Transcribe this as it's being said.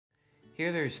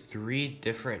Here there's 3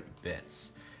 different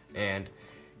bits, and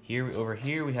over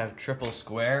here we have triple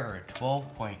square or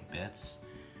 12-point bits,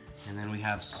 and then we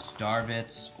have star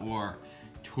bits or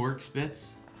Torx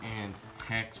bits, and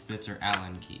hex bits or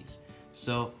Allen keys.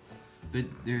 So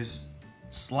there's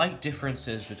slight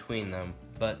differences between them,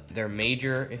 but they're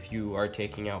major. If you are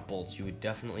taking out bolts, you would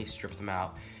definitely strip them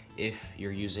out if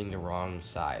you're using the wrong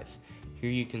size. Here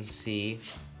you can see,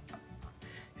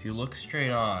 if you look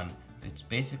straight on, it's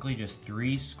basically just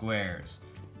 3 squares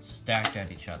stacked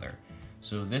at each other.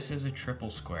 So this is a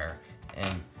triple square,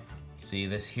 and see,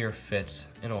 this here fits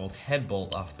an old head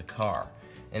bolt off the car.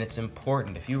 And it's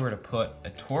important, if you were to put a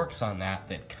Torx on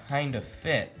that kind of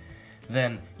fit,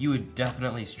 then you would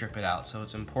definitely strip it out. So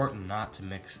it's important not to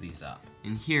mix these up.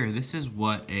 And here, this is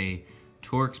what a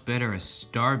Torx bit or a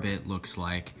star bit looks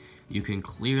like. You can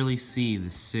clearly see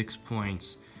the 6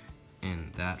 points,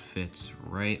 and that fits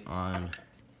right on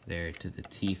there to the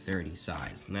T30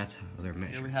 size, and that's how they're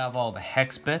measured. Here we have all the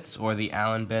hex bits or the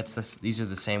Allen bits. These are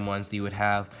the same ones that you would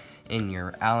have in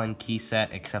your Allen key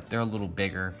set, except they're a little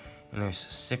bigger. And there's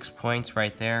 6 points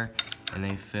right there, and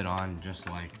they fit on just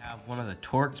like. I have one of the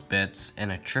Torx bits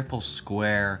and a triple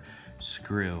square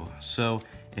screw. So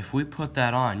if we put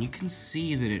that on, you can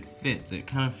see that it fits. It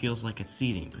kind of feels like it's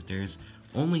seating, but there's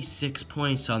only 6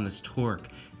 points on this Torx,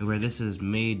 where this is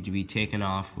made to be taken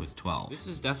off with 12. This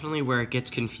is definitely where it gets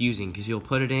confusing, because you'll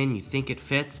put it in, you think it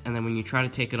fits, and then when you try to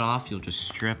take it off, you'll just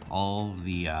strip all of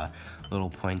the little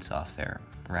points off there.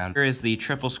 Here is the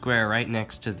triple square right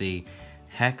next to the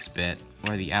hex bit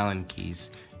or the Allen keys,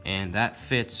 and that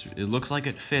fits. It looks like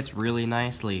it fits really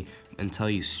nicely until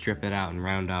you strip it out and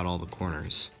round out all the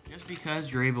corners. Just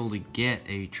because you're able to get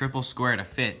a triple square to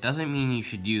fit doesn't mean you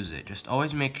should use it. Just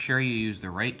always make sure you use the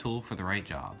right tool for the right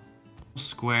job.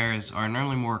 Squares are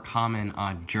normally more common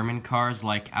on German cars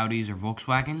like Audis or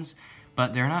Volkswagens,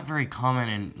 but they're not very common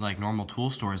in like normal tool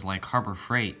stores like Harbor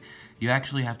Freight. You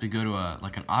actually have to go to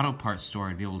an auto parts store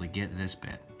to be able to get this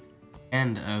bit.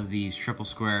 End of these triple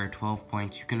square 12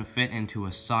 points, you can fit into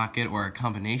a socket or a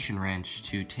combination wrench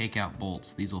to take out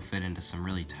bolts. These will fit into some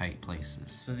really tight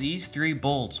places. So these 3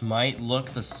 bolts might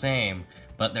look the same,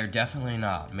 but they're definitely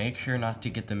not. Make sure not to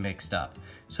get them mixed up.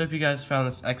 So hope you guys found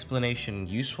this explanation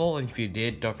useful, and if you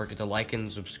did, don't forget to like and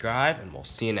subscribe, and we'll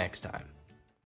see you next time.